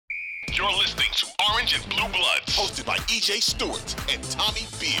You're listening to Orange and Blue Bloods, hosted by EJ Stewart and Tommy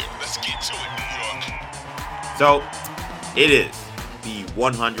Beer. Let's get to it, New York. So, it is the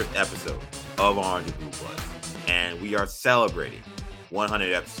 100th episode of Orange and Blue Bloods, and we are celebrating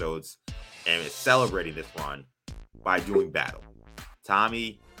 100 episodes, and it's celebrating this run by doing battle.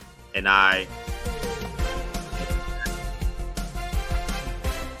 Tommy and I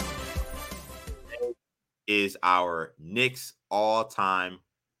is our Knicks all-time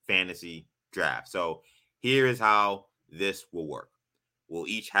fantasy draft. So here is how this will work. We'll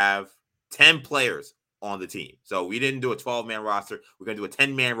each have 10 players on the team. So we didn't do a 12-man roster. We're going to do a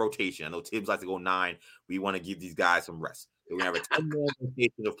 10-man rotation. I know Tibbs likes to go 9. We want to give these guys some rest. So we're going to have a 10-man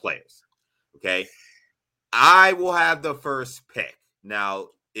rotation of players. Okay? I will have the first pick. Now,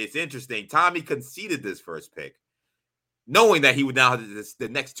 it's interesting. Tommy conceded this first pick, knowing that he would now have the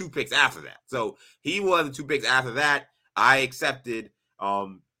next 2 picks after that. So he will have the 2 picks after that. I accepted.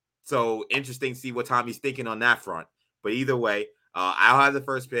 So interesting to see what Tommy's thinking on that front. But either way, I'll have the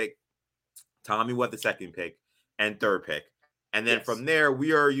first pick. Tommy will have the second pick and third pick. And then from there,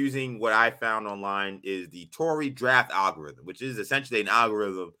 we are using what I found online is the Tory draft algorithm, which is essentially an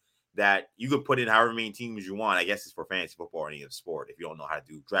algorithm that you could put in however many teams you want. I guess it's for fantasy football or any other sport. If you don't know how to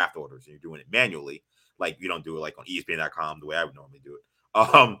do draft orders and you're doing it manually, like you don't do it like on ESPN.com the way I would normally do it.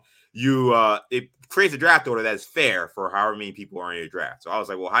 It creates a draft order that is fair for however many people are in your draft. So I was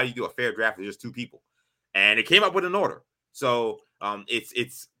like, well, how do you do a fair draft with just 2 people? And it came up with an order. So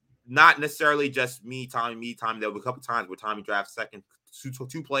it's not necessarily just me, Tommy. There'll be a couple times where Tommy drafts second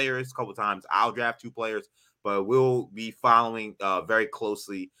 2 players. A couple times I'll draft 2 players. But we'll be following very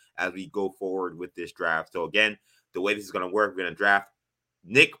closely as we go forward with this draft. So again, the way this is going to work, we're going to draft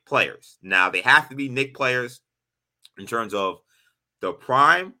Knicks players. Now, they have to be Knicks players in terms of the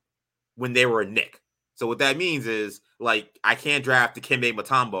prime when they were a Knicks. So what that means is, like, I can't draft Dikembe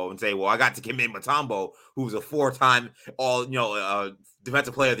Mutombo and say, well, I got Dikembe Mutombo, who's a 4-time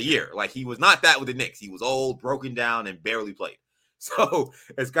defensive player of the year. Like, he was not that with the Knicks. He was old, broken down, and barely played. So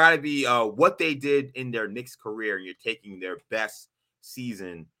it's got to be what they did in their Knicks career, and you're taking their best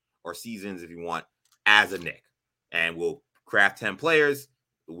season or seasons, if you want, as a Knick. And we'll craft 10 players.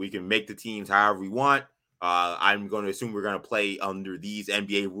 We can make the teams however we want. I'm going to assume we're going to play under these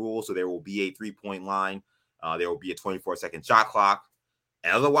NBA rules, so there will be a 3-point line. There will be a 24-second shot clock.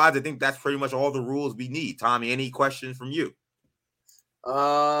 And otherwise, I think that's pretty much all the rules we need. Tommy, any questions from you?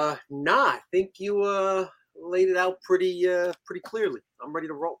 Nah, I think you laid it out pretty clearly. I'm ready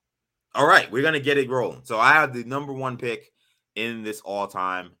to roll. All right, we're going to get it rolling. So I have the number 1 pick in this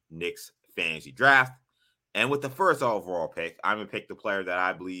all-time Knicks fantasy draft. And with the first overall pick, I'm going to pick the player that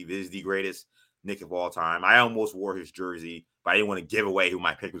I believe is the greatest Knick of all time. I almost wore his jersey, but I didn't want to give away who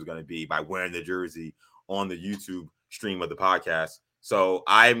my pick was going to be by wearing the jersey on the YouTube stream of the podcast. So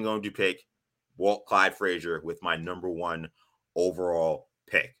I'm going to pick Walt Clyde Frazier with my number 1 overall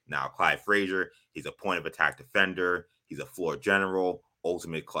pick. Now, Clyde Frazier, he's a point of attack defender. He's a floor general,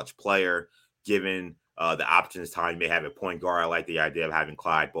 ultimate clutch player. Given the options Tommy may have at point guard, I like the idea of having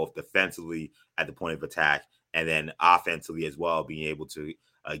Clyde both defensively at the point of attack and then offensively as well, being able to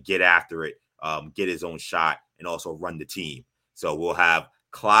get after it, get his own shot, and also run the team. So we'll have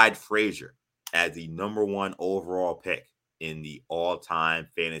Clyde Frazier as the number 1 overall pick in the all-time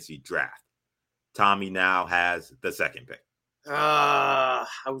fantasy draft. Tommy now has the second pick. I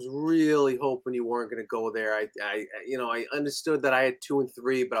was really hoping you weren't going to go there. I understood that I had 2 and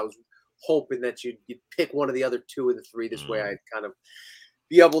 3, but I was hoping that you'd pick one of the other 2 of the 3. This way I'd kind of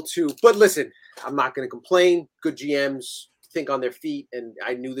be able to. But listen, I'm not going to complain. Good GMs think on their feet, and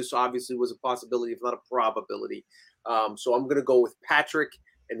I knew this obviously was a possibility, if not a probability. So I'm going to go with Patrick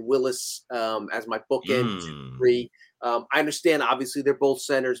and Willis as my bookend 3. I understand, obviously, they're both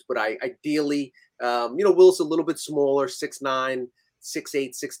centers, but I ideally, Willis a little bit smaller, 6'9",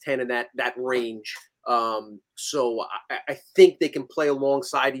 6'8", 6'10", in that range. So I think they can play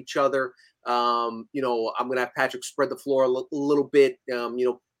alongside each other. I'm going to have Patrick spread the floor a little bit,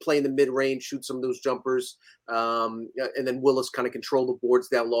 play in the mid-range, shoot some of those jumpers, and then Willis kind of control the boards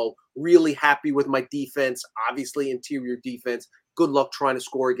down low. Really happy with my defense, obviously interior defense. Good luck trying to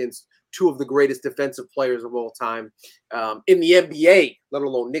score against 2 of the greatest defensive players of all time in the NBA, let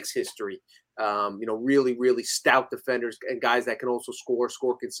alone Knicks history. Really, really stout defenders and guys that can also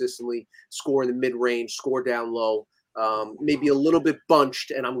score consistently, score in the mid-range, score down low. Maybe a little bit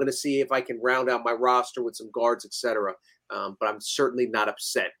bunched, and I'm going to see if I can round out my roster with some guards, etc. But I'm certainly not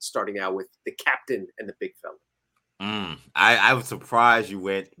upset starting out with the captain and the big fella. I was surprised you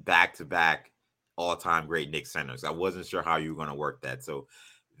went back-to-back all-time great Knicks centers. I wasn't sure how you were going to work that. So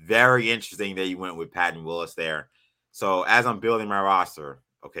very interesting that you went with Pat and Willis there. So as I'm building my roster,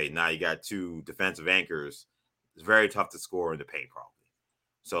 Okay, now you got two defensive anchors. It's very tough to score in the paint, probably.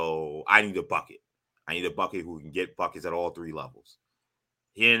 So I need a bucket. I need a bucket who can get buckets at all three levels.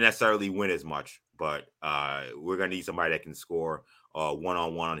 He didn't necessarily win as much, but we're going to need somebody that can score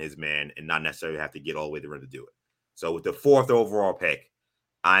one-on-one on his man and not necessarily have to get all the way to the rim to do it. So with the 4th overall pick,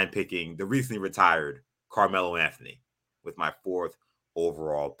 I'm picking the recently retired Carmelo Anthony with my 4th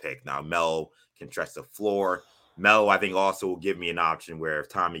overall pick. Now, Melo can stretch the floor. Melo, I think, also will give me an option where if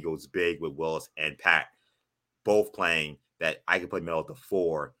Tommy goes big with Willis and Pat both playing, that I can play Melo at the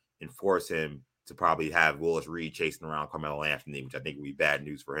 4 and force him to probably have Willis Reed chasing around Carmelo Anthony, which I think would be bad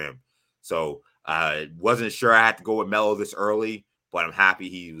news for him. So wasn't sure I had to go with Melo this early, but I'm happy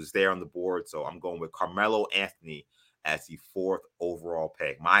he was there on the board. So I'm going with Carmelo Anthony as the 4th overall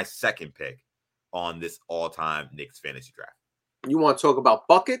pick, my 2nd pick on this all-time Knicks fantasy draft. You want to talk about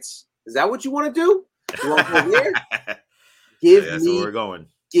buckets? Is that what you want to do? You want to go there? That's where we're going.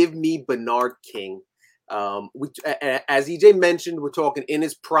 Give me Bernard King. As EJ mentioned, we're talking in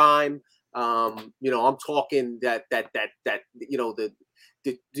his prime. I'm talking that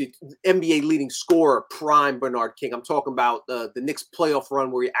the NBA leading scorer, prime Bernard King. I'm talking about the Knicks playoff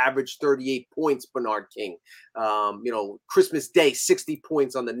run where he averaged 38 points, Bernard King. Christmas Day, 60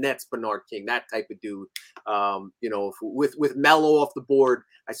 points on the Nets, Bernard King, that type of dude. With Melo off the board,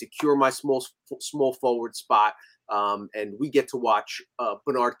 I secure my small forward spot. And we get to watch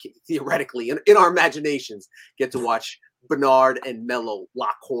Bernard King, theoretically, in our imaginations, get to watch Bernard and Melo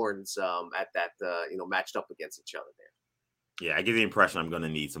lock horns at that, matched up against each other there. Yeah, I get the impression I'm going to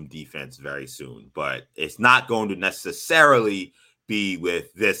need some defense very soon, but it's not going to necessarily be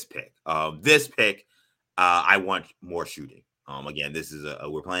with this pick. I want more shooting. Again, this is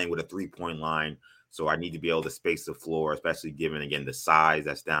we're playing with a 3-point line, so I need to be able to space the floor, especially given, again, the size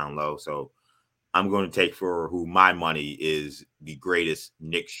that's down low. So I'm going to take for who my money is the greatest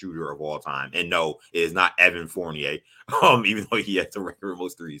Knicks shooter of all time. And no, it is not Evan Fournier, even though he has the record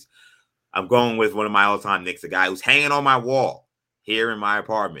most threes. I'm going with one of my all-time Knicks, a guy who's hanging on my wall here in my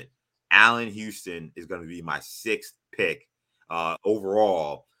apartment. Allen Houston is going to be my 6th pick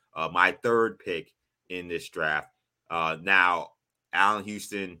overall, my 3rd pick in this draft. Now, Allen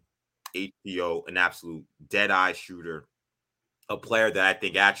Houston, HBO, an absolute dead-eye shooter, a player that I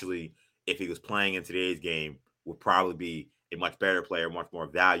think actually, if he was playing in today's game, would probably be a much better player, much more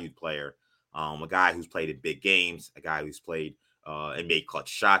valued player. A guy who's played in big games, a guy who's played and made clutch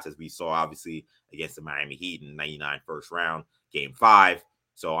shots, as we saw, obviously, against the Miami Heat in 99 first round, game 5.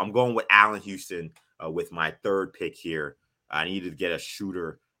 So I'm going with Allen Houston with my 3rd pick here. I needed to get a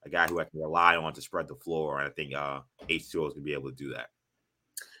shooter, a guy who I can rely on to spread the floor, and I think H2O is going to be able to do that.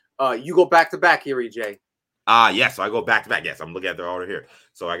 You go back-to-back here, EJ. Yes, so I go back-to-back. Yes, I'm looking at the order here.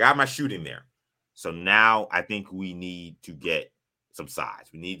 So I got my shooting there. So now I think we need to get some size.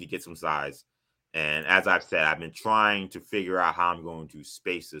 We need to get some size. And as I've said, I've been trying to figure out how I'm going to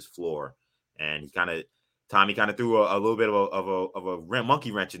space this floor. And Tommy kind of threw a little bit of a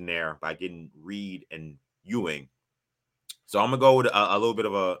monkey wrench in there by getting Reed and Ewing. So I'm going to go with a little bit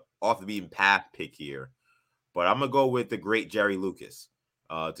of a off the beaten path pick here. But I'm going to go with the great Jerry Lucas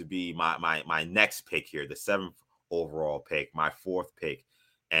to be my next pick here, the 7th overall pick, my 4th pick.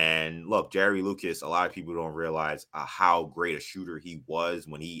 And look, Jerry Lucas, a lot of people don't realize how great a shooter he was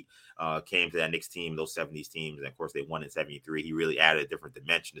when he came to that Knicks team, those 70s teams. And of course, they won in 73. He really added a different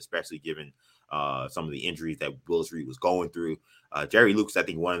dimension, especially given some of the injuries that Willis Reed was going through. Jerry Lucas, I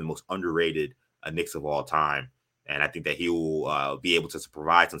think, one of the most underrated Knicks of all time. And I think that he will be able to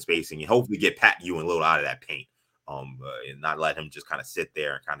provide some spacing and hopefully get Pat Ewing a little out of that paint and not let him just kind of sit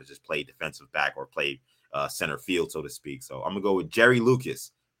there and kind of just play defensive back or play center field, so to speak. So I'm going to go with Jerry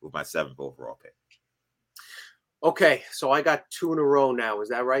Lucas with my 7th overall pick. Okay, so I got 2 in a row now. Is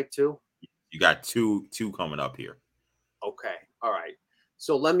that right, too? You got two coming up here. Okay, all right.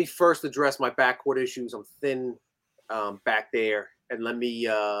 So let me first address my backcourt issues. I'm thin back there. And let me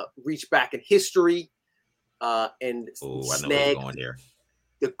reach back in history and snag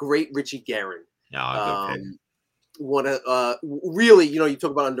the great Richie Guerin. No, good pick. Really, you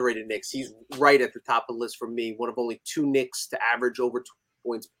talk about underrated Knicks. He's right at the top of the list for me. One of only 2 Knicks to average over 20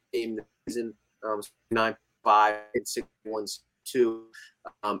 points per game this season, 9-5 and 6-1-2.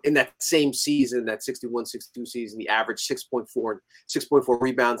 In that same season, that 61-62 season, he averaged 6.4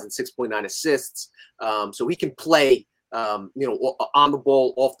 rebounds and 6.9 assists. So he can play, on the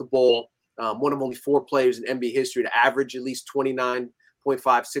ball, off the ball. One of only 4 players in NBA history to average at least 29.5,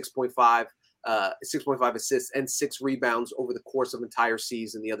 6.5 assists and 6 rebounds over the course of an entire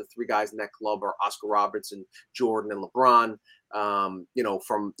season. The other 3 guys in that club are Oscar Robertson, Jordan, and LeBron.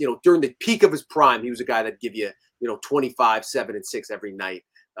 During the peak of his prime, he was a guy that'd give you, 25, 7, and 6 every night.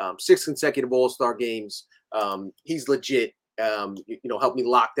 6 consecutive All-Star games. He's legit. Helped me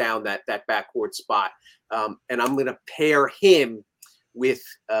lock down that backcourt spot. And I'm going to pair him with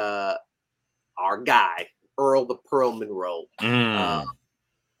our guy, Earl the Pearl Monroe.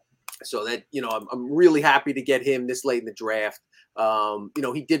 So that, I'm really happy to get him this late in the draft.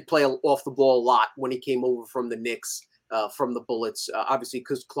 He did play off the ball a lot when he came over from the Knicks, from the Bullets, obviously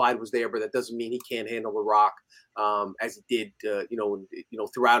because Clyde was there, but that doesn't mean he can't handle the rock, as he did,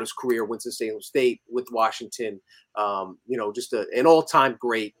 throughout his career, Winston-Salem State with Washington, just an all-time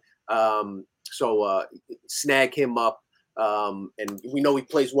great. So snag him up. And we know he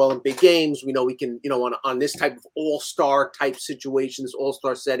plays well in big games. We know he can, on this type of all-star type situation, this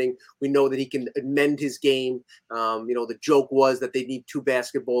all-star setting, we know that he can amend his game. The joke was that they need 2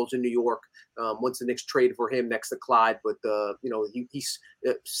 basketballs in New York once the Knicks traded for him next to Clyde. But, he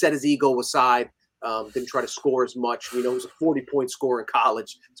set his ego aside, didn't try to score as much. We know he's a 40-point scorer in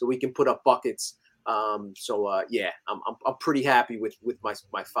college, so we can put up buckets. I'm pretty happy with my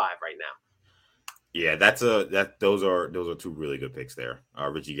 5 right now. Yeah, those are 2 really good picks there.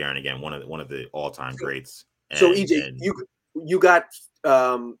 Richie Guerin, again, one of the all-time greats. So EJ, you got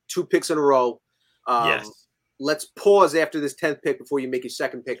 2 picks in a row. Yes. Let's pause after this 10th pick before you make your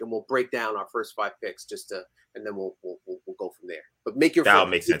second pick, and we'll break down our first 5 picks and then we'll go from there. But make your that'll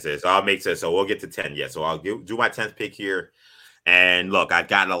make sense. I'll make sense. So we'll get to 10. Yeah. So I'll do my 10th pick here. And look, I've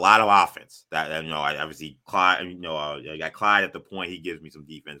gotten a lot of offense. I obviously Clyde. I got Clyde at the point. He gives me some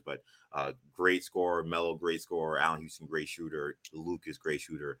defense, but great scorer, Melo, great scorer, Allen Houston, great shooter, Lucas, great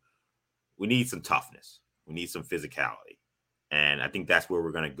shooter. We need some toughness. We need some physicality, and I think that's where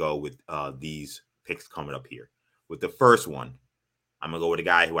we're going to go with these picks coming up here. With the first one, I'm going to go with a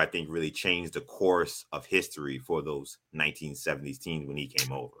guy who I think really changed the course of history for those 1970s teams when he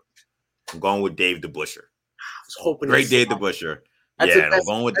came over. I'm going with Dave DeBusschere. Great Dave DeBusschere.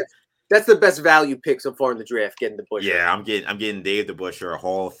 That's the best value pick so far in the draft, getting DeBusschere. Yeah, I'm getting Dave DeBusschere, a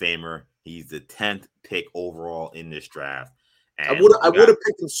Hall of Famer. He's the 10th pick overall in this draft. And I would have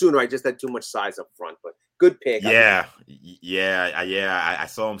picked him sooner. I just had too much size up front, but good pick. Yeah. I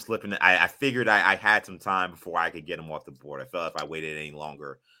saw him slipping. I figured I had some time before I could get him off the board. I felt if I waited any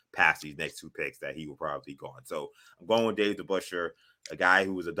longer past these next 2 picks that he would probably be gone. So I'm going with Dave DeBusschere, a guy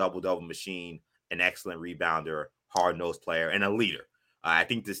who was a double-double machine, an excellent rebounder, hard-nosed player, and a leader. I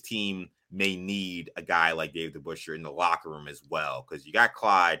think this team may need a guy like Dave DeBusschere in the locker room as well, because you got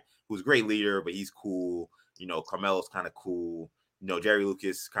Clyde, who's a great leader, but he's cool. Carmelo's kind of cool. Jerry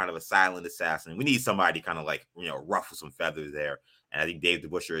Lucas, kind of a silent assassin. We need somebody kind of like, ruffle some feathers there. And I think Dave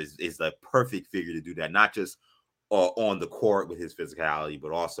DeBusschere is the perfect figure to do that, not just on the court with his physicality,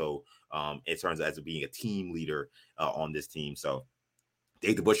 but also in terms of as being a team leader on this team. So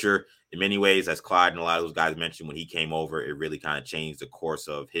Dave DeBusschere, in many ways, as Clyde and a lot of those guys mentioned when he came over, it really kind of changed the course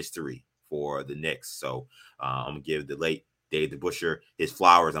of history for the Knicks. So I'm going to give the late Dave DeBusschere his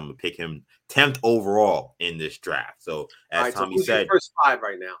flowers. I'm going to pick him 10th overall in this draft. So as Tommy said, your first 5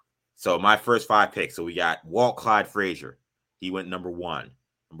 right now. So my first 5 picks. So we got Walt Clyde Frazier. He went number 1.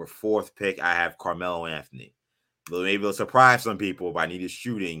 Number 4th pick, I have Carmelo Anthony. Maybe it'll surprise some people, but I needed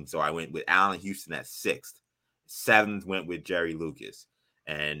shooting. So I went with Allen Houston at 6th. 7th went with Jerry Lucas.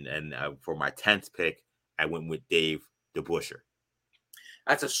 And for my 10th pick, I went with Dave DeBusschere.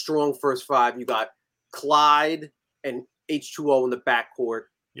 That's a strong first 5. You got Clyde and H2O in the backcourt.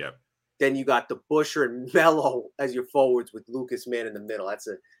 Yep. Then you got DeBusschere and Melo as your forwards with Lucas man in the middle. That's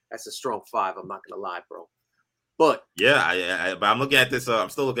a strong 5. I'm not gonna lie, bro. But yeah, but I'm looking at this. I'm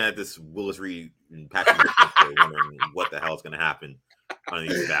still looking at this Willis Reed and Patrick, wondering what the hell is going to happen on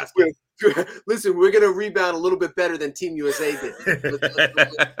these baskets. Listen, we're going to rebound a little bit better than Team USA did.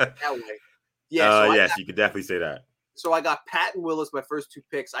 Let's that way. Yeah. Yes, you could definitely say that. So I got Pat and Willis, my first 2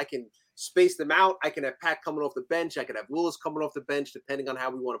 picks. I can space them out. I can have Pat coming off the bench. I can have Willis coming off the bench, depending on how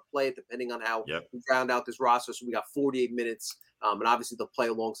we want to play it, depending on how we round out this roster. So we got 48 minutes, and obviously they'll play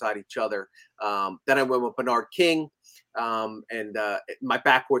alongside each other. Then I went with Bernard King, and my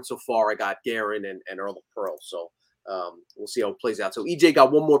backcourt so far, I got Guerin and Earl of Pearl. So we'll see how it plays out. So EJ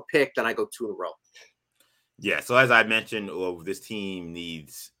got 1 more pick, then I go 2 in a row. Yeah, so as I mentioned, this team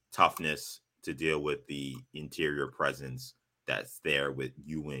needs toughness to deal with the interior presence that's there with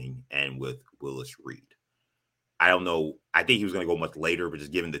Ewing and with Willis Reed. I don't know. I think he was going to go much later, but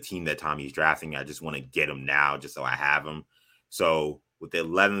just given the team that Tommy's drafting, I just want to get him now just so I have him. So with the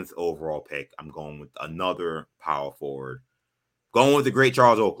 11th overall pick, I'm going with another power forward. Going with the great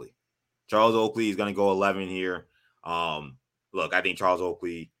Charles Oakley. Charles Oakley is going to go 11 here. Look, I think Charles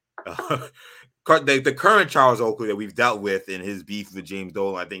Oakley, the current Charles Oakley that we've dealt with in his beef with James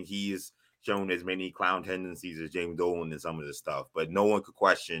Dolan, I think he is shown as many clown tendencies as James Dolan and some of this stuff, but no one could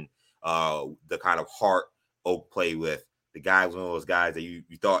question the kind of heart Oak played with. The guy was one of those guys that you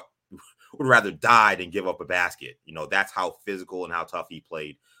thought would rather die than give up a basket. That's how physical and how tough he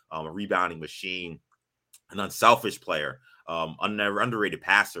played. A rebounding machine, an unselfish player, underrated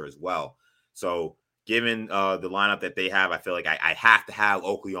passer as well. So given the lineup that they have, I feel like I have to have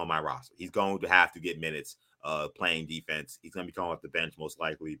Oakley on my roster. He's going to have to get minutes playing defense. He's going to be coming off the bench most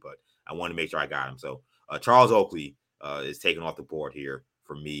likely, but I want to make sure I got him. So Charles Oakley is taken off the board here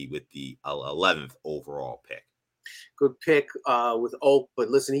for me with the 11th overall pick. Good pick with Oak, but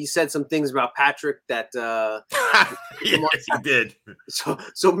listen, he said some things about Patrick that yes, he did. So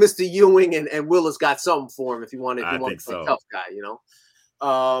Mr. Ewing and Willis got something for him if you wanted. I think so. A tough guy,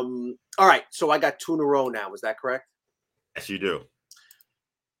 All right, so I got 2 in a row now. Is that correct? Yes, you do.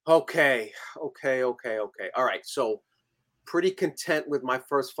 Okay. All right, so pretty content with my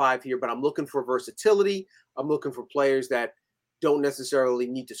first 5 here, but I'm looking for versatility. I'm looking for players that don't necessarily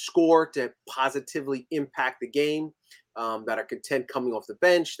need to score to positively impact the game, that are content coming off the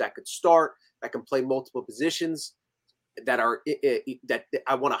bench, that could start, that can play multiple positions, that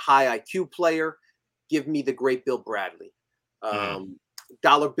I want a high IQ player. Give me the great Bill Bradley.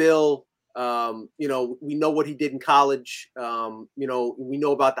 Dollar Bill, we know what he did in college. We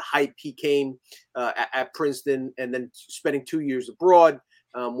know about the hype he came at Princeton and then spending 2 years abroad.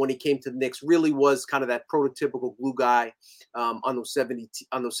 When he came to the Knicks, really was kind of that prototypical glue guy on those 70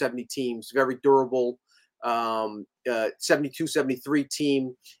 teams. Very durable. 72, 73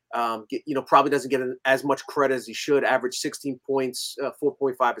 team. Probably doesn't get as much credit as he should. Averaged 16 points,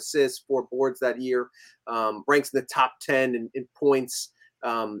 4.5 assists, 4 boards that year. Ranks in the top 10 in points,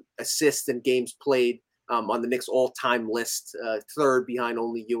 assists, and games played. On the Knicks all-time list, third behind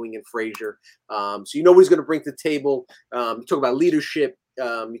only Ewing and Frazier. So what he's going to bring to the table. You talk about leadership.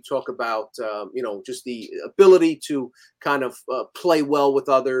 You talk about just the ability to kind of play well with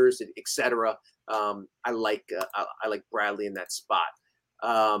others, etc. I like Bradley in that spot.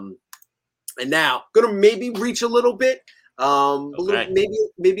 And now gonna maybe reach a little bit,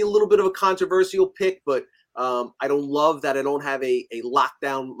 maybe a little bit of a controversial pick, but I don't love that I don't have a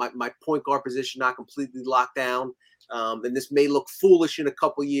lockdown. My point guard position not completely locked down, and this may look foolish in a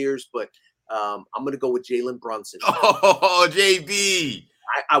couple years, but I'm going to go with Jalen Brunson. Oh, JB!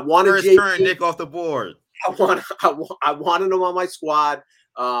 I wanted first JB. Turn Nick off the board. I wanted him on my squad.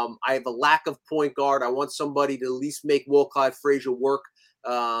 I have a lack of point guard. I want somebody to at least make Clyde Frazier work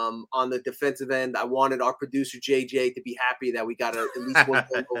on the defensive end. I wanted our producer JJ to be happy that we got at least one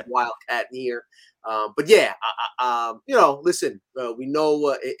Wildcat in here. But yeah, listen, we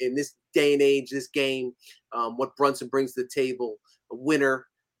know in this day and age, this game, what Brunson brings to the table: a winner,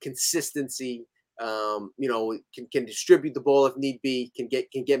 consistency. Can distribute the ball if need be. Can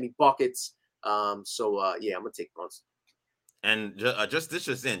get me buckets. I'm gonna take Brunson. And just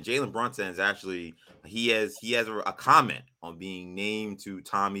in, Jalen Brunson is actually he has a comment on being named to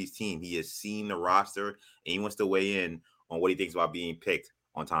Tommy's team. He has seen the roster and he wants to weigh in on what he thinks about being picked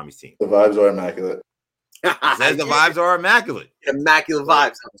on Tommy's team. The vibes are immaculate. He says the vibes are immaculate. Immaculate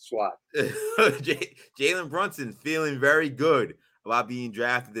vibes on the squad. Jalen Brunson feeling very good about being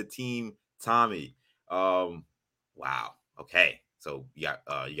drafted to Team Tommy. Wow. Okay. So you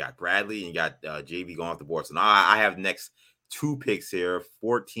got Bradley and you got JB going off the board. So now I have next 2 picks here,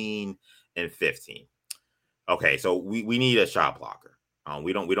 14 and 15. Okay, so we need a shot blocker.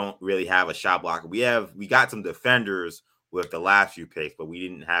 We don't really have a shot blocker. We got some defenders with the last few picks, but we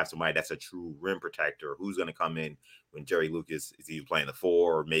didn't have somebody that's a true rim protector who's going to come in when Jerry Lucas is either playing the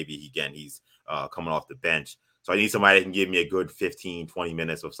 4 or maybe he's coming off the bench. So I need somebody that can give me a good 15, 20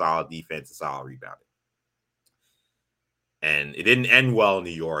 minutes of solid defense and solid rebounding. And it didn't end well in New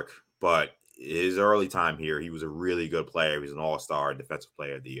York, but his early time here, he was a really good player. He was an all-star defensive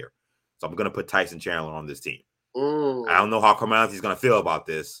player of the year. So I'm going to put Tyson Chandler on this team. I don't know how Carmelo is going to feel about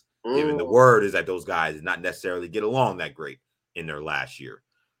this, given the word is that those guys did not necessarily get along that great in their last year.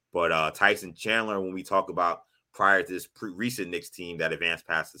 But Tyson Chandler, when we talk about prior to this recent Knicks team that advanced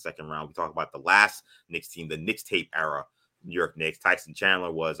past the second round, we talk about the last Knicks team, the Knicks tape era, New York Knicks. Tyson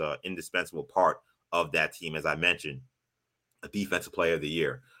Chandler was an indispensable part of that team, as I mentioned, a defensive player of the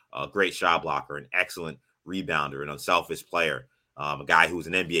year, a great shot blocker, an excellent rebounder, an unselfish player, a guy who's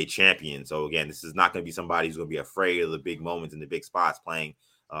an NBA champion. So, again, this is not going to be somebody who's going to be afraid of the big moments and the big spots playing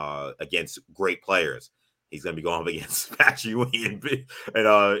against great players. He's going to be going up against Pat Ewing and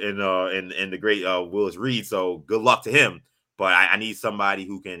the great Willis Reed. So good luck to him. But I need somebody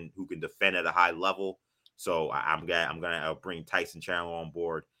who can defend at a high level. So I'm gonna bring Tyson Chandler on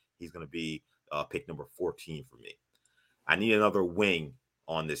board. He's going to be pick number 14 for me. I need another wing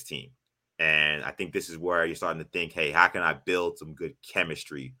on this team. And I think this is where you're starting to think, hey, how can I build some good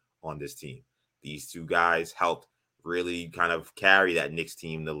chemistry on this team? These two guys helped really kind of carry that Knicks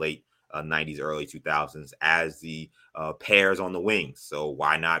team in the late 90s, early 2000s as the pairs on the wings. So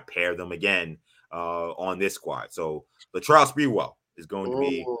why not pair them again on this squad? So Latrell Sprewell is going to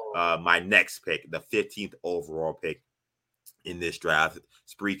be my next pick, the 15th overall pick in this draft.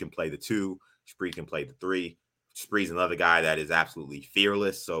 Spree can play the 2. Spree can play the 3. Spree's another guy that is absolutely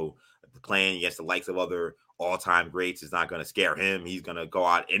fearless. So playing against the likes of other all-time greats is not going to scare him. He's going to go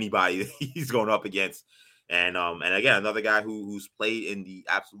out anybody he's going up against. And again, another guy who's played in the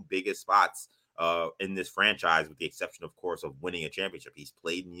absolute biggest spots in this franchise, with the exception, of course, of winning a championship. He's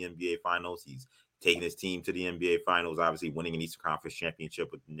played in the NBA Finals. He's taken his team to the NBA Finals, obviously winning an Eastern Conference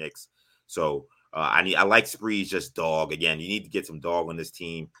championship with the Knicks. So I like Spree's just dog. Again, you need to get some dog on this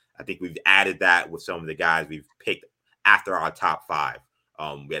team. I think we've added that with some of the guys we've picked after our top 5.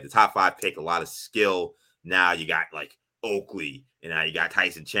 We had the top 5 pick, a lot of skill. Now you got like Oakley, and now you got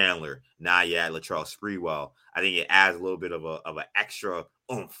Tyson Chandler. Now you add Latrell Sprewell. I think it adds a little bit of an extra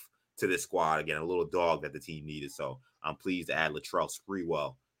oomph to this squad. Again, a little dog that the team needed. So I'm pleased to add Latrell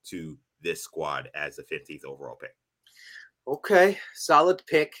Sprewell to this squad as the 15th overall pick. Okay, solid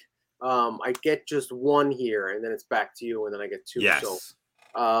pick. I get just one here, and then it's back to you, and then I get 2. Yes. So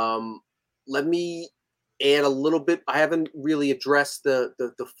let me add a little bit. I haven't really addressed the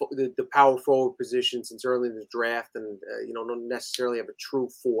power forward position since early in the draft, and don't necessarily have a true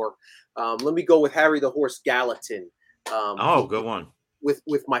 4. Let me go with Harry the Horse Gallatin. Good one.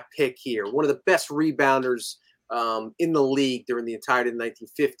 With my pick here, one of the best rebounders in the league during the entirety of the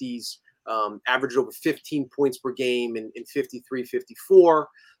 1950s. Averaged over 15 points per game in 53, 54.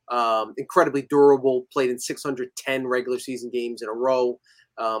 Incredibly durable. Played in 610 regular season games in a row.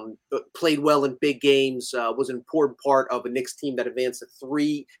 Played well in big games, was an important part of a Knicks team that advanced to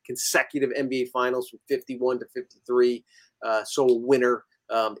 3 consecutive NBA Finals from 51 to 53. So a winner.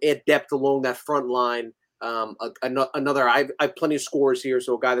 Add depth along that front line. Another, I have plenty of scores here,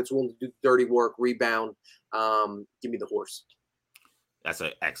 so a guy that's willing to do dirty work, rebound. Give me the Horse. That's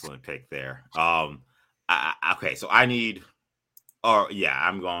an excellent pick there. Okay, so I need.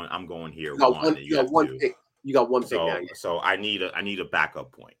 I'm going here. You got one pick. You got one pick now. So I need a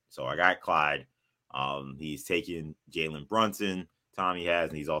backup point. So I got Clyde. He's taking Jalen Brunson. Tommy has,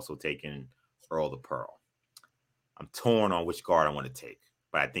 and he's also taking Earl the Pearl. I'm torn on which guard I want to take,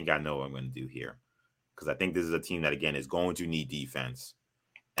 but I think I know what I'm going to do here, because I think this is a team that, again, is going to need defense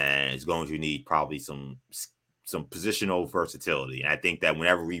and is going to need probably some positional versatility. And I think that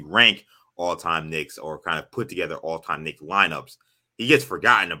whenever we rank all-time Knicks or kind of put together all-time Knicks lineups, he gets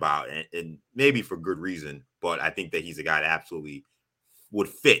forgotten about, and maybe for good reason, but I think that he's a guy that absolutely would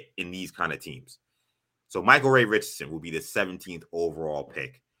fit in these kind of teams. So Michael Ray Richardson will be the 17th overall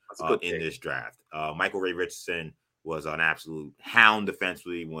pick in this draft. Michael Ray Richardson was an absolute hound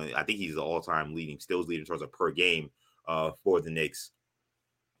defensively. When I think he's the all-time steals leading in terms of per game for the Knicks.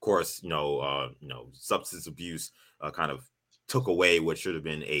 Of course, substance abuse kind of took away what should have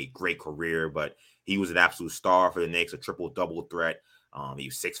been a great career, but he was an absolute star for the Knicks, a triple-double threat. He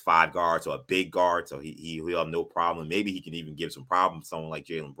was 6'5" guard, so a big guard, so he'll have no problem. Maybe he can even give some problems to someone like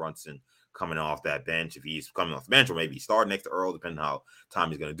Jalen Brunson coming off that bench, if he's coming off the bench, or maybe start next to Earl, depending on how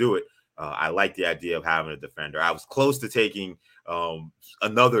Tommy's going to do it. I like the idea of having a defender. I was close to taking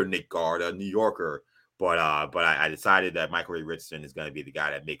another Knick guard, a New Yorker, but I decided that Michael Ray Richardson is going to be the guy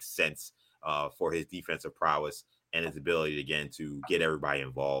that makes sense for his defensive prowess and his ability, again, to get everybody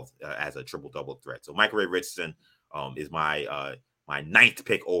involved as a triple-double threat. So Michael Ray Richardson is my 9th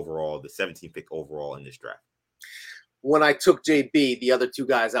pick overall, the 17th pick overall in this draft. When I took JB, the other 2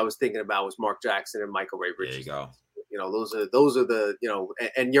 guys I was thinking about was Mark Jackson and Michael Ray Richardson. There you go. Those are the,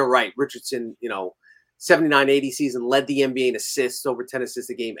 and you're right. Richardson, 79-80 season, led the NBA in assists, over 10 assists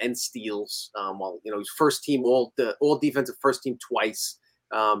a game, and steals. He's first team, all defensive first team twice.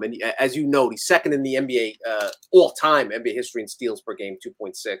 And as you know, he's second in the NBA all-time NBA history in steals per game,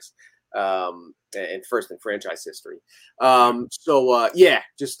 2.6, and first in franchise history.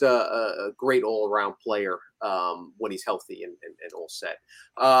 Just a great all-around player when he's healthy and all set.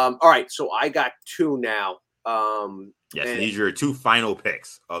 All right, so I got 2 now. Yes, these are your 2 final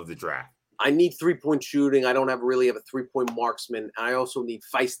picks of the draft. I need 3-point shooting. I don't really have a 3-point marksman. I also need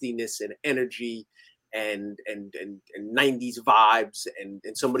feistiness and energy and 90s vibes and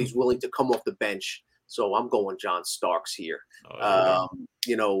somebody who's willing to come off the bench. So I'm going John Starks here.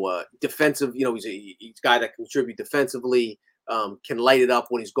 Defensive, he's a guy that can contribute defensively, can light it up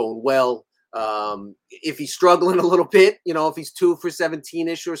when he's going well. If he's struggling a little bit, if he's 2 for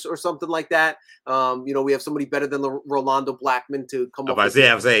 17-ish or something like that, we have somebody better than Rolando Blackman to come up with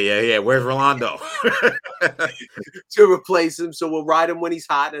I'm saying, yeah. Where's Rolando? to replace him. So we'll ride him when he's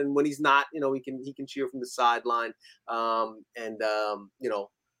hot, and when he's not, he can cheer from the sideline.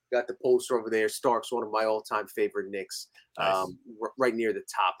 Got the poster over there. Stark's one of my all-time favorite Knicks. Nice. Right near the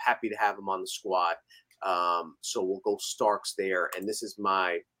top. Happy to have him on the squad. So we'll go Starks there, and this is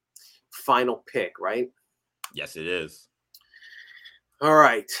my final pick, right? Yes, it is. All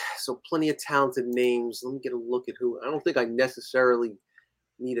right. So plenty of talented names. Let me get a look at who. I don't think I necessarily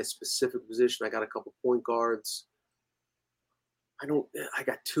need a specific position. I got a couple point guards. I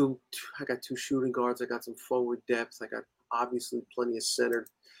got two shooting guards. I got some forward depth. I got obviously plenty of center.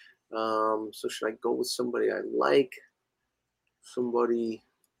 So should I go with somebody I like? Somebody.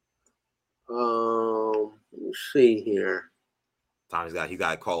 Let me see here. Tommy's got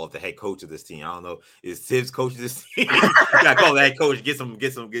to call up the head coach of this team. I don't know, is Tibbs coach of this team? You got to call the head coach, get some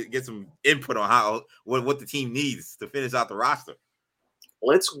input on what the team needs to finish out the roster.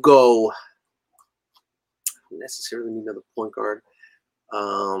 Let's go. I don't necessarily need another point guard.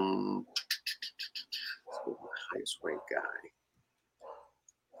 Let's go with my highest ranked guy.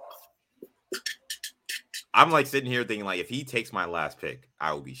 I'm like sitting here thinking, like, if he takes my last pick,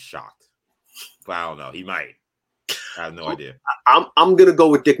 I will be shocked. But I don't know. He might. I have no idea. I'm gonna go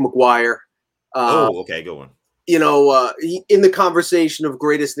with Dick McGuire. Okay, good one. In the conversation of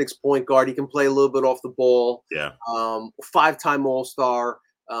greatest Knicks point guard, he can play a little bit off the ball. Yeah. 5-time All-Star.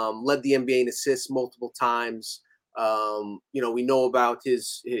 Led the NBA in assists multiple times. We know about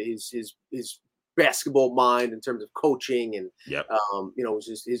his basketball mind in terms of coaching and his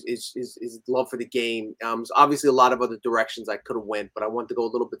love for the game. Obviously a lot of other directions I could have went, but I wanted to go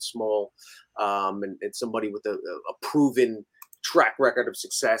a little bit small, and somebody with a proven track record of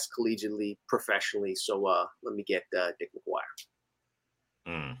success collegiately, professionally. So let me get Dick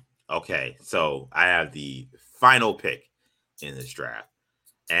McGuire. Okay, so I have the final pick in this draft.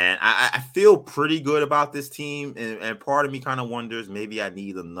 And I feel pretty good about this team. And part of me kind of wonders, maybe I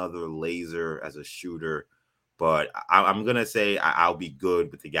need another laser as a shooter. But I'm going to say I'll be good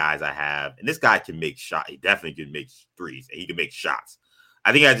with the guys I have. And this guy can make shots. He definitely can make threes. And he can make shots.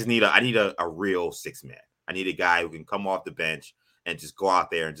 I think I just need a real six-man. I need a guy who can come off the bench and just go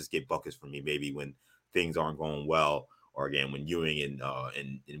out there and just get buckets for me, maybe when things aren't going well. Or, again, when Ewing and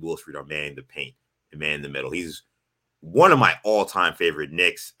Will Street are manning the paint and man in the middle. He's one of my all-time favorite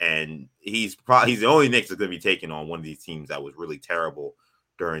Knicks, and he's the only Knicks that's going to be taking on one of these teams that was really terrible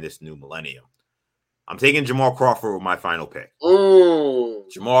during this new millennium. I'm taking Jamal Crawford with my final pick.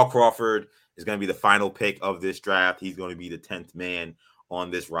 Jamal Crawford is going to be the final pick of this draft. He's going to be the 10th man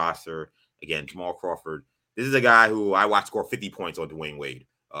on this roster. Again, Jamal Crawford. This is a guy who I watched score 50 points on Dwayne Wade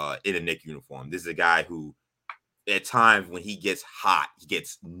in a Knicks uniform. This is a guy who, at times when he gets hot, he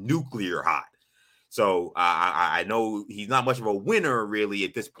gets nuclear hot. So I know he's not much of a winner really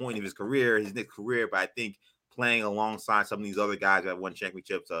at this point in his Knicks career, but I think playing alongside some of these other guys that won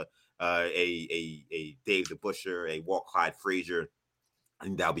championships, a Dave DeBusschere, a Walt Clyde Frazier, I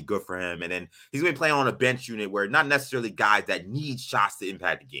think that'll be good for him. And then he's going to be playing on a bench unit where not necessarily guys that need shots to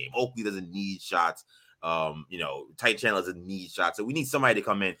impact the game. Oakley doesn't need shots. Tyson Chandler doesn't need shots. So we need somebody to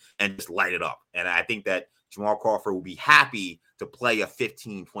come in and just light it up. And I think that Jamal Crawford will be happy to play a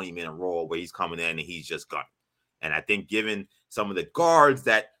 15, 20-minute role where he's coming in and he's just gunning. And I think given some of the guards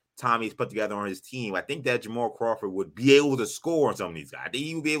that Tommy's put together on his team, I think that Jamal Crawford would be able to score on some of these guys. I think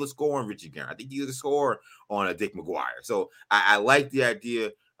he would be able to score on Richie Guerin. I think he would score on a Dick McGuire. So I like the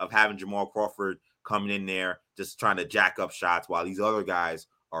idea of having Jamal Crawford coming in there, just trying to jack up shots while these other guys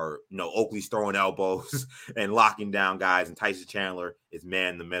are, Oakley's throwing elbows and locking down guys, and Tyson Chandler is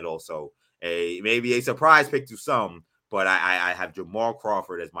man in the middle. So maybe a surprise pick to some, but I have Jamal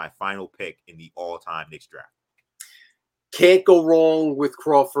Crawford as my final pick in the all-time Knicks draft. Can't go wrong with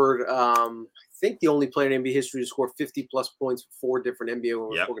Crawford. I think the only player in NBA history to score 50-plus points for 4 different NBA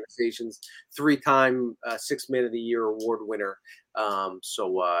organizations, 3-time Sixth Man of the Year award winner.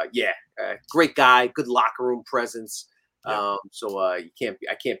 Great guy, good locker room presence. I can't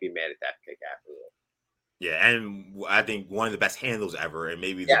be mad at that pick after that. Yeah, and I think one of the best handles ever, and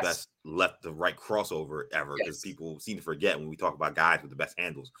maybe the best left to right crossover ever, because people seem to forget when we talk about guys with the best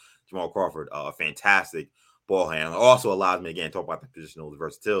handles. Jamal Crawford, a fantastic ball handler. Also allows me, again, to talk about the positional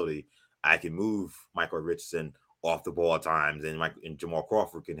versatility. I can move Michael Richardson off the ball at times, and Jamal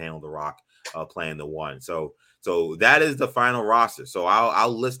Crawford can handle the rock playing the one. So that is the final roster. So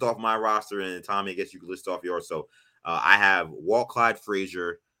I'll list off my roster, and Tommy, I guess you can list off yours. So I have Walt Clyde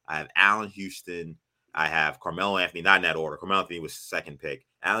Frazier. I have Allen Houston. I have Carmelo Anthony, not in that order. Carmelo Anthony was second pick.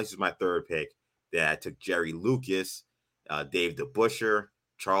 Alex is my third pick. Then I took Jerry Lucas, Dave DeBusschere,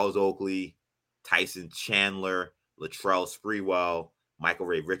 Charles Oakley, Tyson Chandler, Latrell Sprewell, Michael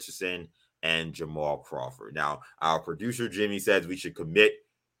Ray Richardson, and Jamal Crawford. Now, our producer Jimmy says we should commit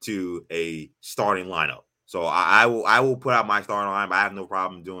to a starting lineup. So I will put out my starting lineup. I have no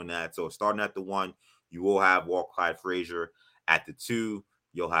problem doing that. So starting at the 1, you will have Walt Clyde Frazier. At the 2,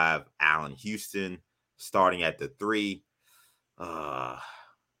 you'll have Allen Houston. Starting at the 3, at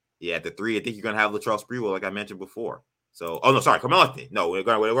the 3, I think you're gonna have Latrell Sprewell, like I mentioned before. So, Carmelo. No, we're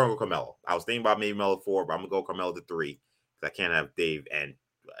going to go Carmelo. I was thinking about maybe Melo 4, but I'm gonna go Carmelo to 3 because I can't have Dave, and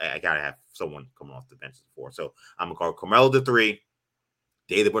I gotta have someone coming off the bench at 4. So I'm gonna call Carmelo to 3.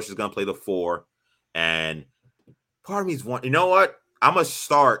 Dave DeBusschere is gonna play the 4, and part of me is one. You know what? I'm gonna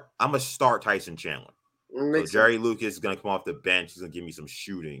start Tyson Chandler. So Jerry Lucas is gonna come off the bench. He's gonna give me some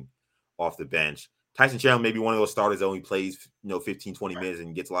shooting off the bench. Tyson Chandler may be one of those starters that only plays 15, 20 minutes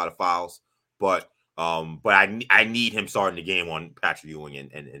and gets a lot of fouls, but I need him starting the game on Patrick Ewing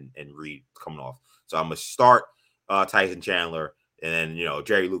and Reed coming off. So I'm gonna start Tyson Chandler, and then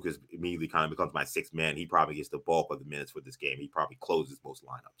Jerry Lucas immediately kind of becomes my 6th man. He probably gets the bulk of the minutes for this game. He probably closes most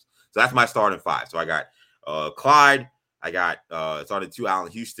lineups. So that's my starting 5. So I got Clyde. I got started 2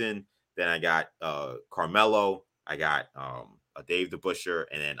 Allen Houston. Then I got Carmelo. I got Dave DeBusschere,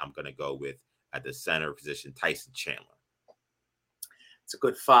 and then I'm gonna go with at the center position Tyson Chandler. It's a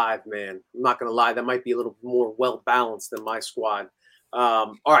good 5, man. I'm not gonna lie, that might be a little more well balanced than my squad.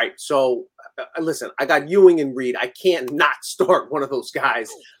 All right, so listen, I got Ewing and Reed. I can't not start one of those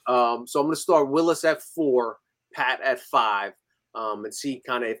guys. So I'm gonna start Willis at 4, Pat at 5. And see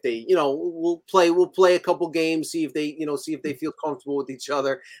kind of if they, we'll play a couple games, see if they feel comfortable with each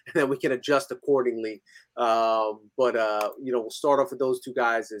other, and then we can adjust accordingly. But we'll start off with those 2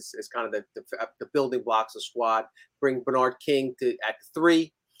 guys as kind of the building blocks of squad. Bring Bernard King at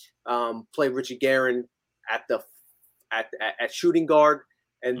 3, play Richie Guerin at shooting guard,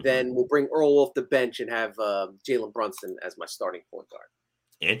 and then we'll bring Earl off the bench and have Jalen Brunson as my starting point guard.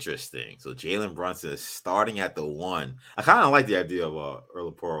 Interesting. So Jalen Brunson is starting at the 1. I kind of like the idea of Earl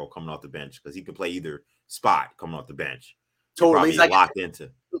Pearl coming off the bench because he can play either spot coming off the bench. Totally, he's like locked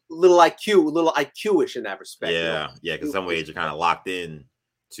into little IQ-ish in that respect. Yeah, because some ways you're kind of locked in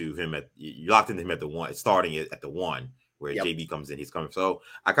to him you're locked into him at the 1, starting it at the 1 where JB comes in. He's coming. So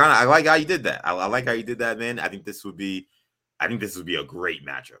I like how you did that. I like how you did that, man. I think this would be a great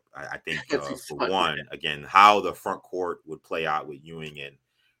matchup. I think for fun, one, again, how the front court would play out with Ewing and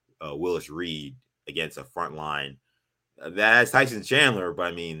Willis Reed against a front line. That's Tyson Chandler, but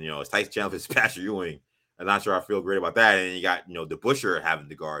I mean, it's Tyson Chandler versus Patrick Ewing. I'm not sure I feel great about that. And you got, DeBusschere having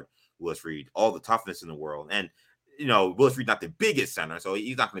to guard Willis Reed, all the toughness in the world. And, Willis Reed not the biggest center, so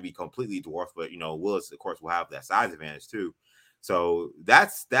he's not going to be completely dwarfed, but, Willis, of course, will have that size advantage too. So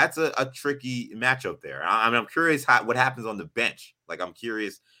that's a tricky matchup there. I'm curious what happens on the bench. Like, I'm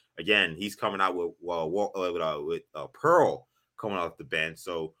curious, again, he's coming out with Pearl coming off the bench.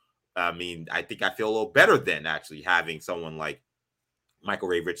 So, I mean, I think I feel a little better than actually having someone like Michael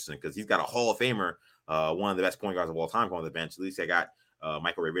Ray Richardson because he's got a Hall of Famer, one of the best point guards of all time on the bench. At least I got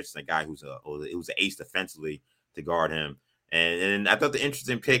Michael Ray Richardson, a guy who's an ace defensively to guard him. And I thought the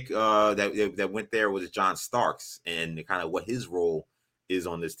interesting pick that went there was John Starks and kind of what his role is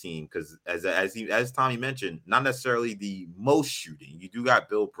on this team because as Tommy mentioned, not necessarily the most shooting. You do got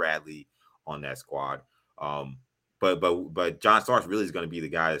Bill Bradley on that squad. But John Starks really is going to be the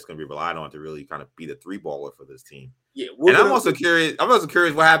guy that's going to be relied on to really kind of be the 3-baller for this team. Yeah, and I'm also curious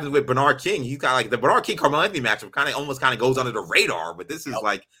what happens with Bernard King. He's got like the Bernard King Carmelo Anthony matchup almost goes under the radar, but this is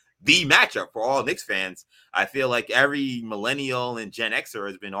like the matchup for all Knicks fans. I feel like every millennial and Gen Xer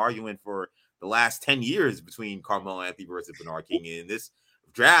has been arguing for the last 10 years between Carmelo Anthony versus Bernard King. And in this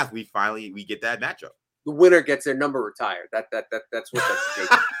draft, we get that matchup. The winner gets their number retired. That's what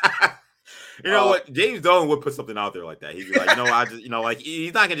that's. You know what? James Dolan would put something out there like that. He'd be like,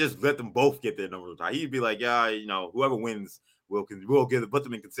 he's not gonna just let them both get their number retired. He'd be like, whoever wins, we'll put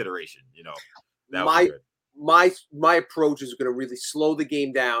them in consideration. My approach is going to really slow the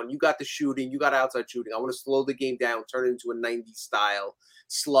game down. You got the shooting, you got outside shooting. I want to slow the game down, turn it into a 90s style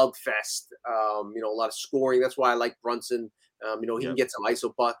slugfest. A lot of scoring. That's why I like Brunson. He can get some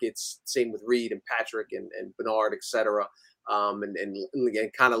ISO buckets. Same with Reed and Patrick and Bernard, etc.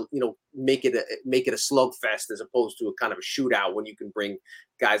 And kind of make it a slugfest as opposed to a kind of a shootout when you can bring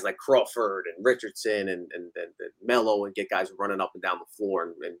guys like Crawford and Richardson and Melo and get guys running up and down the floor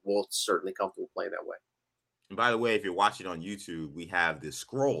and Walt's certainly comfortable playing that way. And by the way, if you're watching on YouTube, we have this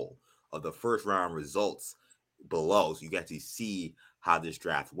scroll of the first round results below, so you get to see how this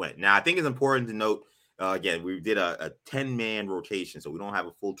draft went. Now, I think it's important to note again, we did a 10-man rotation, so we don't have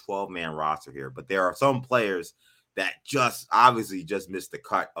a full 12-man roster here. But there are some players that just obviously just missed the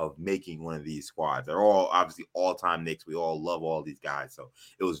cut of making one of these squads. They're all obviously all-time Knicks. We all love all these guys. So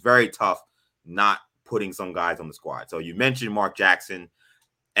it was very tough not putting some guys on the squad. So you mentioned Mark Jackson,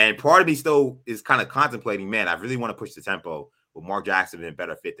 and part of me still is kind of contemplating, man, I really want to push the tempo with Mark Jackson being a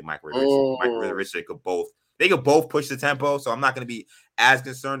better fit than Mike Ray Richardson. Mike Ray Richardson could both push the tempo. So I'm not going to be as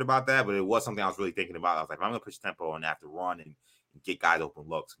concerned about that, but it was something I was really thinking about. I was like, if I'm going to push the tempo and have to run and get guys open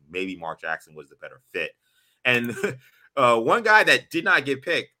looks, maybe Mark Jackson was the better fit. And one guy that did not get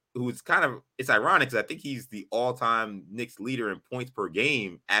picked, who's kind of, it's ironic because I think he's the all-time Knicks leader in points per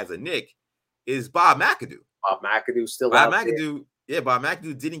game as a Knick, is Bob McAdoo. Bob McAdoo Bob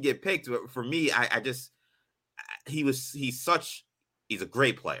McAdoo didn't get picked. But for me, he's a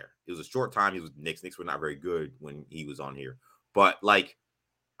great player. It was a short time. He was Knicks. Knicks were not very good when he was on here. But like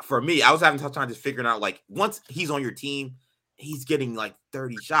for me, I was having a tough time just figuring out, like, once he's on your team, he's getting like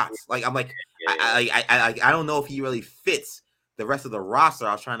 30 shots. Like I'm like, I don't know if he really fits the rest of the roster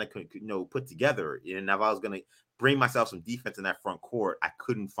I was trying to put together. And if I was gonna bring myself some defense in that front court, I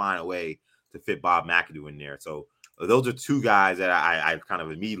couldn't find a way to fit Bob McAdoo in there. So those are two guys that I kind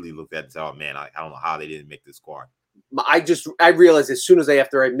of immediately looked at and said, oh man, I don't know how they didn't make this squad. I realized as soon as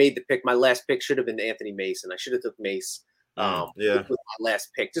after I made the pick, my last pick should have been Anthony Mason. I should have took Mace. With my last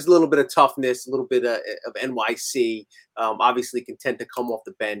pick, just a little bit of toughness, a little bit of NYC. Obviously, content to come off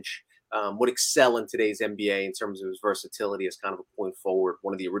the bench. Would excel in today's NBA in terms of his versatility as kind of a point forward,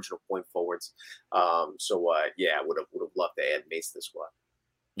 one of the original point forwards. I would have loved to add Mace to the squad.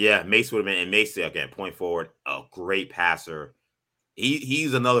 Yeah, Mace would have been, and Mace again, point forward, a great passer.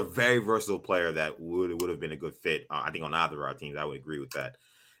 He's another very versatile player that would have been a good fit. I think on either of our teams, I would agree with that.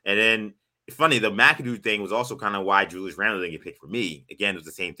 And then it's funny, the McAdoo thing was also kind of why Julius Randle didn't get picked for me. Again, it was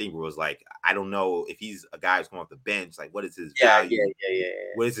the same thing where it was like, I don't know if he's a guy who's coming off the bench. Like, what is his value?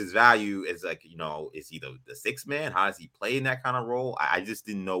 What is his value? Is like, is he the sixth man? How does he play in that kind of role? I just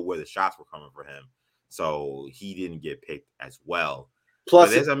didn't know where the shots were coming for him. So he didn't get picked as well.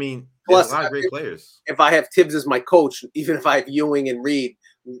 Plus, there's a lot of great players. If I have Tibbs as my coach, even if I have Ewing and Reed,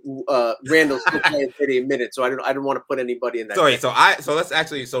 Randall's still playing 30 minutes, so I don't want to put anybody in that. Sorry, I'm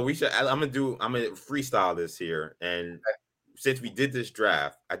gonna freestyle this here, and since we did this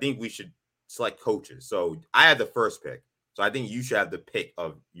draft, I think we should select coaches. So I had the first pick, so I think you should have the pick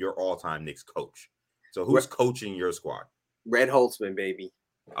of your all-time Knicks coach. So who's coaching your squad? Red Holtzman, baby.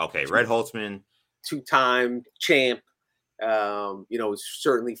 Okay, Red Holtzman, two-time champ. Is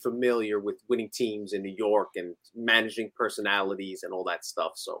certainly familiar with winning teams in New York and managing personalities and all that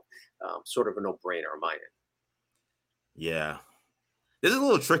stuff. So sort of a no-brainer on my end. Yeah. This is a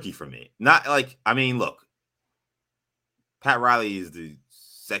little tricky for me. Look, Pat Riley is the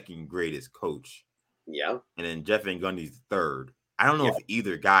second greatest coach. Yeah. And then Jeff Van Gundy's third. I don't know if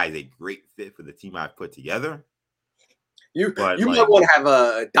either guy is a great fit for the team I've put together. You might want to have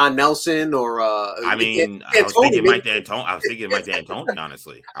a Don Nelson or I was thinking Mike D'Antoni,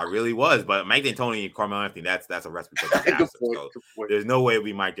 honestly. I really was, but Mike D'Antoni and Carmelo Anthony, that's a recipe for disaster. So there's no way it'd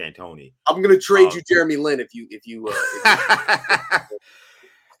be Mike D'Antoni. I'm gonna trade you Jeremy Lin if you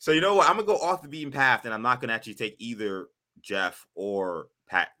So you know what? I'm gonna go off the beaten path, and I'm not gonna actually take either Jeff or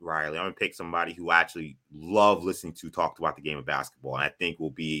Pat Riley. I'm gonna pick somebody who I actually love listening to talk about the game of basketball, and I think will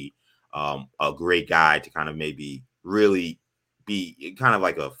be a great guy to kind of maybe really be kind of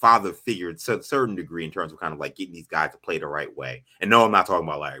like a father figure to a certain degree in terms of kind of like getting these guys to play the right way. And no, I'm not talking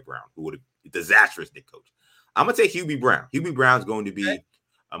about Larry Brown, who would have a disastrous Knicks coach. I'm going to take Hubie Brown. Hubie Brown's going to be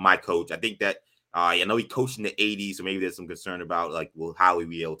my coach. I think that, I know he coached in the 80s, so maybe there's some concern about how we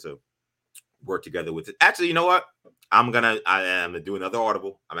be able to work together with it. Actually, you know what? I'm going to do another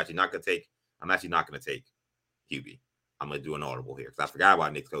audible. I'm actually not going to take Hubie. I'm going to do an audible here because I forgot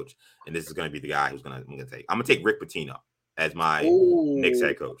about Knicks coach, and this is going to be the guy I'm going to take. I'm going to take Rick Pitino as my Knicks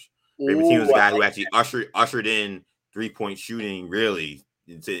head coach. Rick Pitino is the guy who actually ushered in three-point shooting really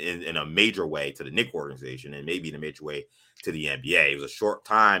in a major way to the Knicks organization and maybe in a major way to the NBA. It was a short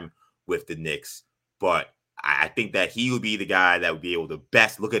time with the Knicks, but I think that he would be the guy that would be able to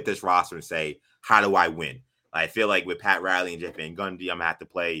best look at this roster and say, how do I win? I feel like with Pat Riley and Jeff Van Gundy, I'm going to have to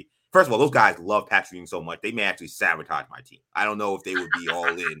play. First of all, those guys love Patrick Ewing so much, they may actually sabotage my team. I don't know if they would be all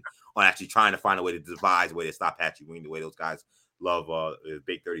in on actually trying to find a way to devise a way to stop Patrick Ewing the way those guys love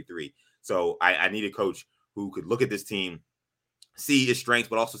Big 33. So I need a coach who could look at this team, see its strengths,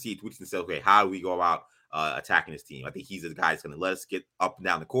 but also see its weaknesses and say, okay, how do we go about attacking this team? I think he's the guy that's going to let us get up and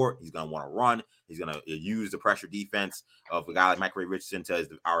down the court. He's going to want to run. He's going to use the pressure defense of a guy like Mike Ray Richardson to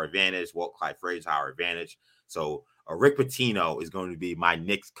our advantage, Walt Clyde Frazier our advantage. So Rick Pitino is going to be my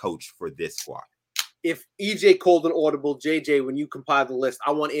Knicks coach for this squad. if EJ called an audible, JJ, when you compile the list,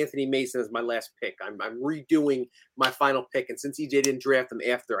 I want Anthony Mason as my last pick. I'm redoing my final pick, and since EJ didn't draft him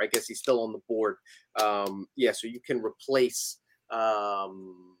after, I guess he's still on the board. Yeah, so you can replace. It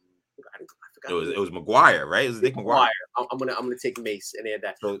was McGuire, right? It was Dick McGuire. I'm gonna take Mace and add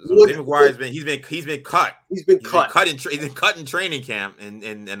that. So Dick McGuire's been cut. He's been cut in training camp and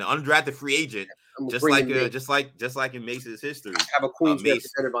an undrafted free agent. Just like in Mace's history. I have a Queens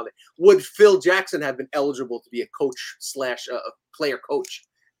representative on it. Would Phil Jackson have been eligible to be a coach / a player coach?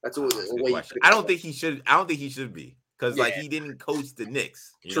 That's a way. I don't think he should. I don't think he should be because like he didn't coach the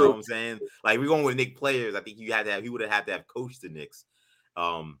Knicks. You know what I'm saying? Like we're going with Knicks players. I think he would have had to have coached the Knicks.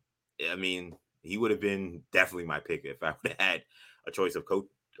 I mean, he would have been definitely my pick if I would have had a choice of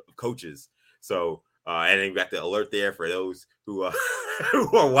coaches. So. And then we got the alert there for those who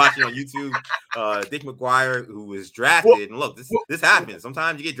who are watching on YouTube. Dick McGuire, who was drafted, and look, this happens.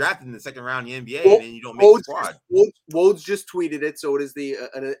 Sometimes you get drafted in the second round in the NBA, and then you don't make the squad. Woj just tweeted it, so it is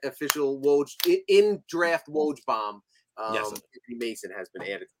an official Woj in draft Woj bomb. Yes, Anthony Mason has been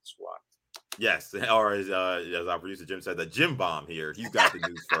added to the squad. Yes, or as our producer Jim said, the Jim bomb here. He's got the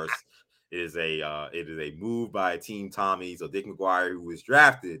news first. It is a move by Team Tommy. So Dick McGuire, who was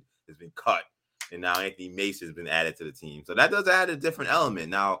drafted, has been cut. And now Anthony Mason has been added to the team. So that does add a different element.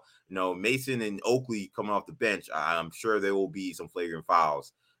 Now, Mason and Oakley coming off the bench, I'm sure there will be some flagrant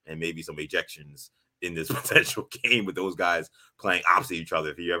fouls and maybe some ejections in this potential game with those guys playing opposite each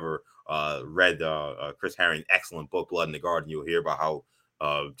other. If you ever read Chris Herring's excellent book, Blood in the Garden, you'll hear about how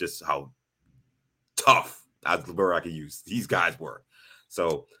tough, that's the word I could use, these guys were.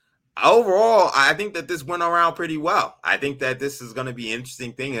 So overall, I think that this went around pretty well. I think that this is going to be an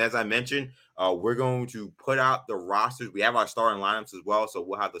interesting thing. And as I mentioned, we're going to put out the rosters. We have our starting lineups as well. So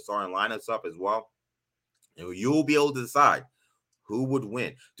we'll have the starting lineups up as well. And you'll be able to decide who would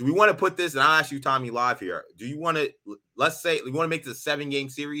win. Do we want to put this, and I'll ask you, Tommy, live here. Do you want to, let's say, we want to make this a 7-game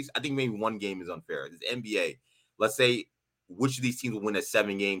series? I think maybe one game is unfair. It's NBA. Let's say which of these teams will win a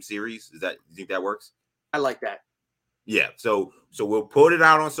 7-game series. Do you think that works? I like that. Yeah. So we'll put it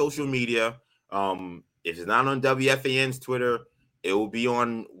out on social media. If it's not on WFAN's Twitter, it will be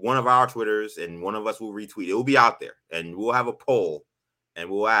on one of our Twitters, and one of us will retweet. It will be out there, and we'll have a poll, and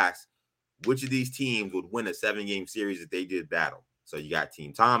we'll ask which of these teams would win a 7-game series if they did battle. So you got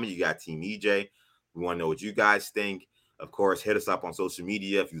Team Tommy, you got Team EJ. We want to know what you guys think. Of course, hit us up on social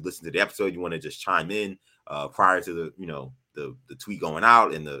media. If you listen to the episode, you want to just chime in prior to the tweet going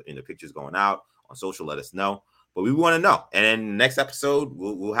out and the pictures going out on social. Let us know. But we want to know. And then next episode,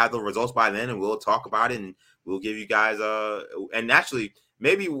 we'll have the results by then, and we'll talk about it, and we'll give you guys and actually,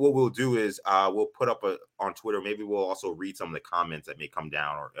 maybe what we'll do is we'll put up on Twitter. Maybe we'll also read some of the comments that may come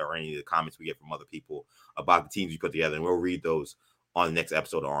down or any of the comments we get from other people about the teams we put together, and we'll read those on the next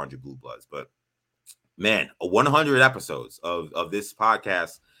episode of Orange and Blue Bloods. But man, 100 episodes of this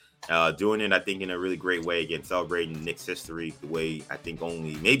podcast, doing it, I think, in a really great way, again, celebrating Knicks history the way I think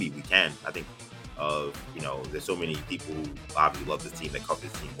only maybe we can. I think there's so many people who obviously love this team, that cover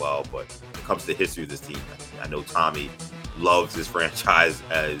this team well, but when it comes to the history of this team, I know Tommy loves this franchise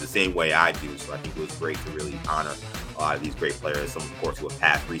the same way I do. So I think it was great to really honor a lot of these great players, some of course who have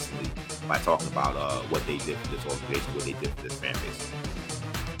passed recently, by talking about what they did for this organization, what they did for this fan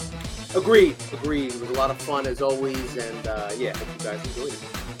base. Agreed. It was a lot of fun as always, and hope you guys enjoyed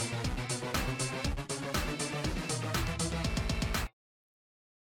it.